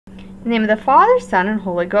In the name of the Father, Son, and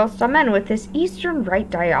Holy Ghost, Amen. With this Eastern Rite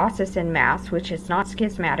Diocesan Mass, which is not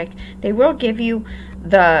schismatic, they will give you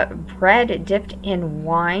the bread dipped in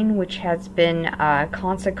wine, which has been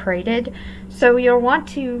consecrated. So you'll want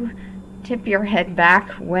to tip your head back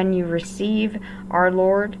when you receive our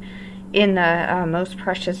Lord in the most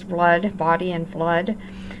precious blood, body and blood.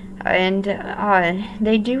 And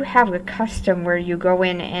they do have a custom where you go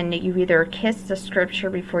in and you either kiss the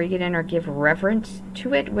scripture before you get in or give reverence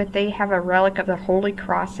to it. They have a relic of the Holy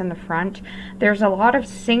Cross in the front. There's a lot of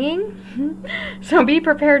singing, so be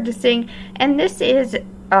prepared to sing. And this is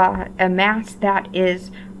a Mass that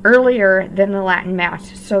is earlier than the Latin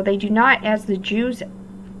Mass. So they do not, as the Jews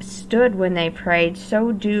stood when they prayed,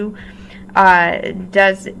 so does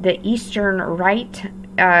the Eastern Rite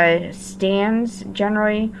stands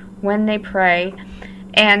generally when they pray.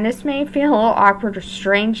 And this may feel a little awkward or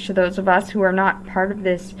strange to those of us who are not part of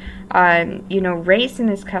this race in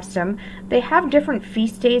this custom. They have different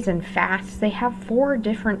feast days and fasts. They have 4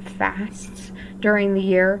 different fasts during the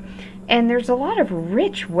year, and there's a lot of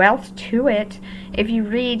rich wealth to it. If you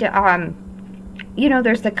read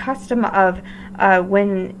there's the custom of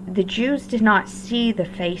when the Jews did not see the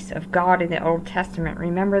face of God in the Old Testament.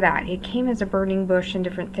 Remember that. It came as a burning bush and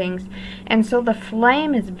different things. And so the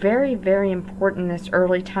flame is very, very important in this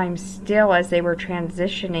early time still, as they were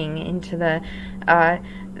transitioning into the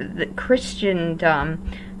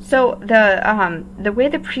Christendom. So the way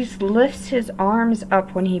the priest lifts his arms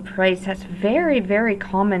up when he prays, that's very, very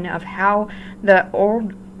common of how the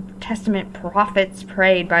Old Testament prophets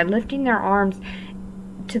prayed, by lifting their arms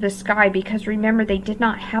to the sky, because remember, they did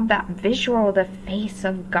not have that visual of the face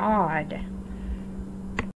of God.